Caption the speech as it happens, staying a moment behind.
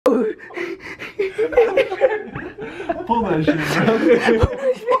Pull that shit, bro.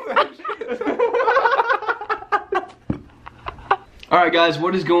 Alright guys,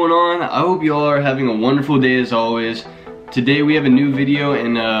 what is going on? I hope you all are having a wonderful day as always. Today we have a new video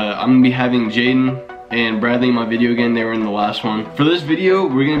and I'm going to be having Jaden and Bradley in my video again. They were in the last one. For this video,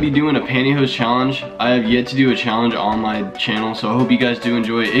 we're going to be doing a pantyhose challenge. I have yet to do a challenge on my channel, so I hope you guys do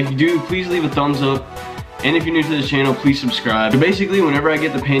enjoy it. If you do, please leave a thumbs up. And if you're new to this channel, please subscribe. So basically, whenever I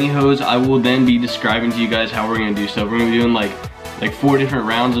get the pantyhose, I will then be describing to you guys how we're going to do stuff. We're going to be doing like 4 different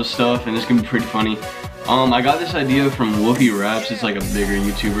rounds of stuff, and it's going to be pretty funny. I got this idea from Whoopi Raps. It's like a bigger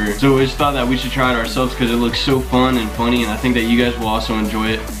YouTuber. So we just thought that we should try it ourselves because it looks so fun and funny, and I think that you guys will also enjoy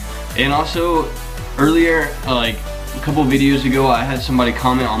it. And also, earlier, like a couple videos ago, I had somebody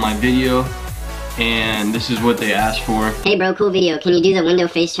comment on my video, and this is what they asked for. Hey bro, cool video. Can you do the window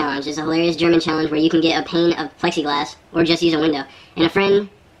face challenge? It's a hilarious German challenge where you can get a pane of plexiglass, or just use a window, and a friends,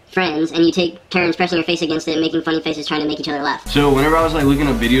 and you take turns pressing your face against it and making funny faces trying to make each other laugh. So whenever I was like looking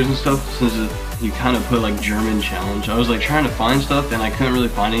up videos and stuff, since you kind of put like German challenge, I was like trying to find stuff and I couldn't really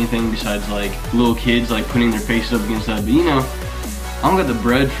find anything besides like little kids like putting their faces up against that. But you know, I don't got the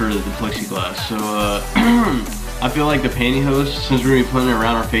bread for the plexiglass, so I feel like the pantyhose, since we're gonna be putting it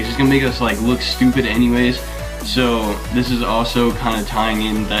around our face, it's gonna make us like look stupid anyways. So this is also kind of tying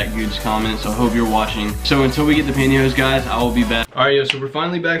in that dude's comment, so I hope you're watching. So until we get the pantyhose, guys, I will be back. Alright, yo, so we're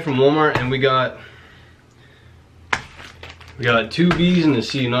finally back from Walmart, and we got 2 B's and a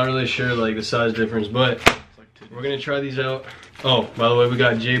C. Not really sure like the size difference, but we're gonna try these out. Oh, by the way, we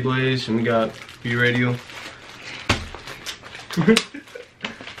got J Blaze and we got B Radio.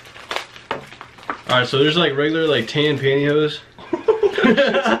 Alright, so there's like regular like tan pantyhose.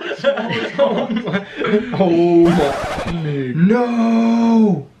 Oh my.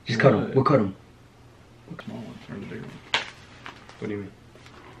 No! Just cut him. We'll cut him. Small one or the bigger one? What do you mean?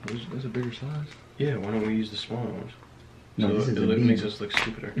 That's a bigger size. Yeah, why don't we use the smaller ones? No, So this is it makes us look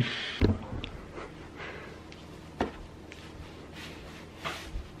stupider.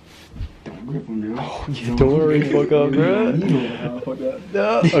 Don't grip them, dude. Oh, yeah, don't worry, fuck up, bro.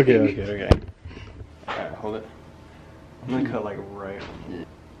 No. Okay. Alright, hold it. I'm gonna cut like right. Yeah,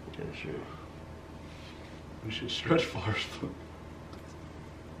 sure. We should stretch first.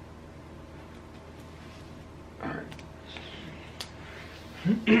 Alright,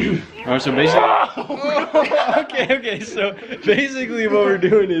 so basically okay, so basically what we're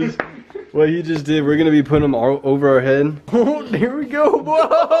doing is what he just did. We're gonna be putting them all over our head. Oh, there we go, boy.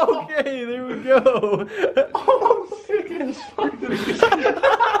 Okay, there we go. Oh, I'm sick as fuck.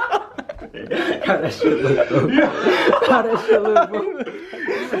 How that shit look, bro? How that shit look, bro?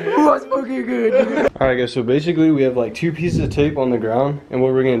 Who was fucking good, dude? Alright guys, so basically we have like 2 pieces of tape on the ground, and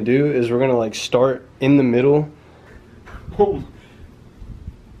what we're gonna do is we're gonna like start in the middle. Oh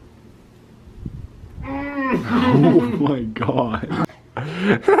my god.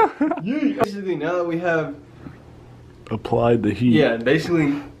 Basically, now that we have Applied the heat. yeah,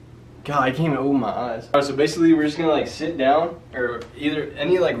 basically, God, I can't even open my eyes. Alright, so basically we're just gonna like sit down, or either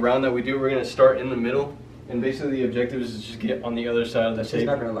any like round that we do, we're gonna start in the middle, and basically the objective is to just get on the other side of the It's tape.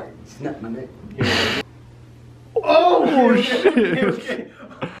 not gonna like snap my neck. Oh shit. Okay.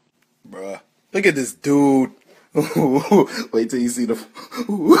 Bruh, look at this dude. Wait till you see the.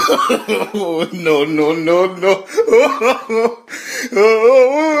 No.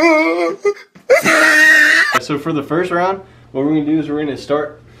 So for the first round, what we're gonna do is we're gonna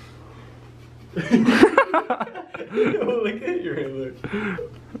start. Look at your hair, look.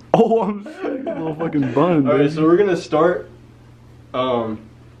 Oh, I'm sick. Little fucking bun. Alright, so we're gonna start. We're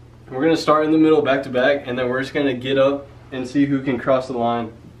gonna start in the middle, back to back, and then we're just gonna get up and see who can cross the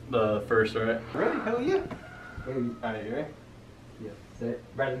line first. Alright? Ready? Hell yeah. Alright, you ready? Yeah, set.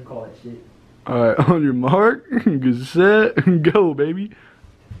 Bradley, you call that shit. Alright, on your mark, get set, go, baby.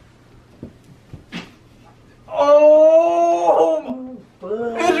 Oh!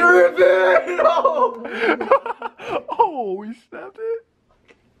 It's ripping! Oh! Oh, we snapped it?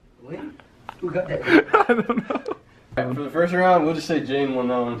 Wait, who got that? I don't know. Alright, for the first round, we'll just say Jane won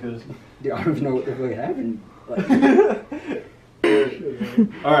that one, because... Dude, I don't even know what the fuck happened. Like,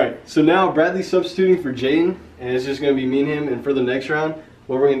 Alright, so now Bradley's substituting for Jaden, and it's just going to be me and him, and for the next round,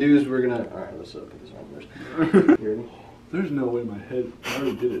 what we're going to do is we're going to... Alright, let's put this on first. You ready? There's no way my head. I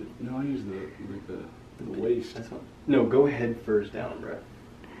already did it. No, I used the waist. That's fine. No, go head first down, bro.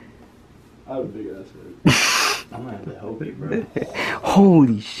 I have a big ass head. I'm going to have to help you, bro.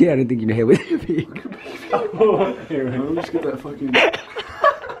 holy shit, I didn't think your head was that big. Here, let me just get that fucking.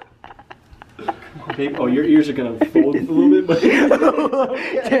 Okay. Oh, your ears are going to fold a little bit, but...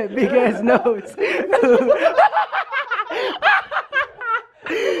 That big ass nose. That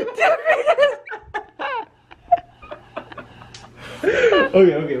big ass.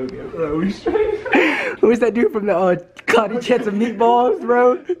 Are we straight? Who's that dude from the Cloudy Chance of Meatballs,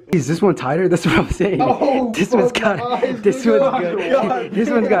 bro? Is this one tighter? That's what I'm saying. Oh, this one's gotta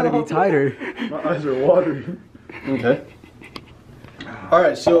be tighter. My eyes are watering. Okay.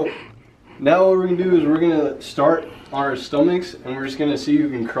 Alright, so now what we're gonna do is we're gonna start our stomachs and we're just gonna see who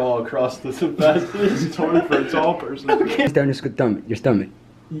can crawl across the fastest. It's hard for a tall person. You're starting to stomach. Your stomach.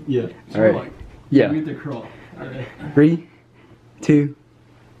 Yeah. So all right. Like, yeah. we get to crawl. Alright. 3, 2,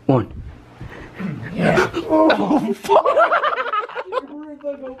 1. Yeah. Oh, fuck! You breathe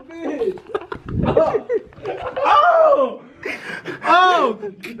like a bitch! Oh! Oh! Oh!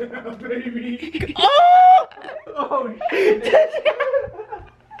 Baby! Oh! Oh, shit!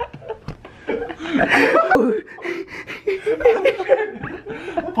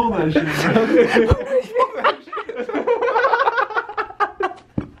 Pull that shit, bro.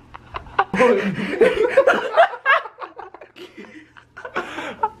 Pull that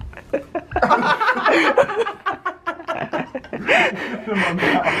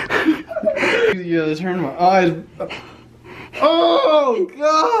Yeah, this hurt my eyes. Oh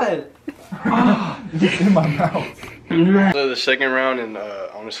God! It's in my mouth. So the second round, and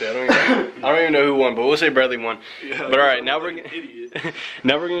honestly, I don't even know who won, but we'll say Bradley won. Yeah, but all right, now we're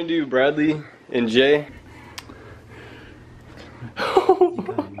now we're gonna do Bradley and Jay.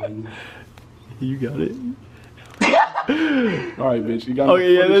 You got it. All right, bitch. You got.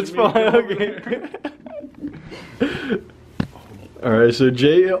 Okay, yeah, that's fine. Okay. All right, so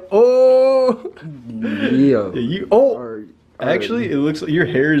Jay. Oh. Yeah. You. Oh. Actually, it looks like your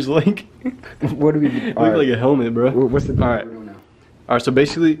hair is like. What do we do? Look like a helmet, bro. What's the all right? All right, so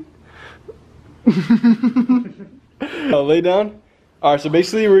basically. I'll lay down. All right, so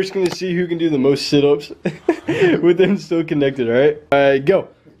basically we're just gonna see who can do the most sit-ups with them still connected. All right. All right, go.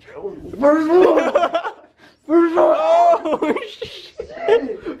 First one. First one. Oh shit!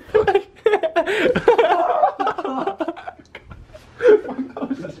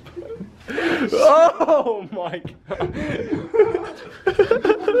 Oh my God!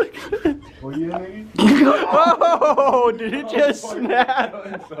 Oh, did it just snap?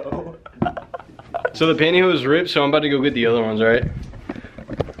 So the pantyhose ripped, so I'm about to go get the other ones, alright?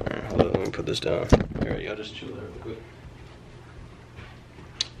 Alright, hold on, let me put this down. Alright, y'all just chill there real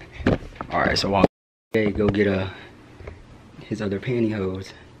quick. Alright, so while Jay go get his other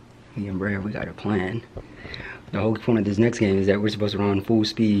pantyhose, me and Brad, we got a plan. The whole point of this next game is that we're supposed to run full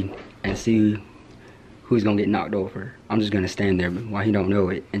speed and see who's gonna get knocked over. I'm just gonna stand there while he don't know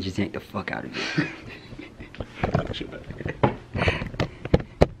it and just yank the fuck out of it.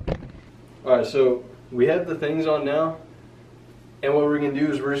 Alright, so we have the things on now, and what we're gonna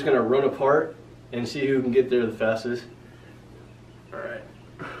do is we're just gonna run apart and see who can get there the fastest. Alright.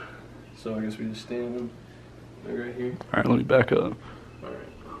 So I guess we just stand them like right here. Alright, let me back up. Alright.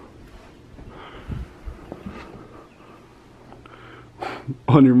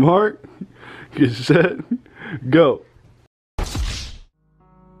 On your mark, get set, go.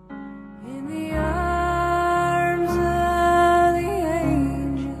 In the arms of the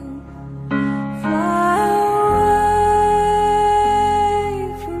angel, fly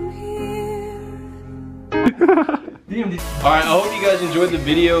away from here. Alright, I hope you guys enjoyed the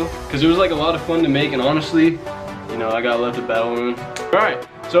video, because it was like a lot of fun to make, and honestly, you know, I got left a battle wound. Alright,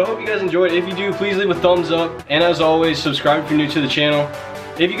 so I hope you guys enjoyed. If you do, please leave a thumbs up, and as always, subscribe if you're new to the channel.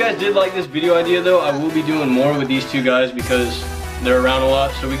 If you guys did like this video idea though, I will be doing more with these two guys because they're around a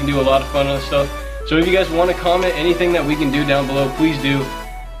lot, so we can do a lot of fun and stuff. So if you guys want to comment anything that we can do down below, please do.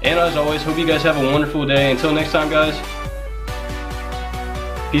 And as always, hope you guys have a wonderful day. Until next time, guys,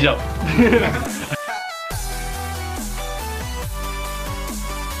 peace out.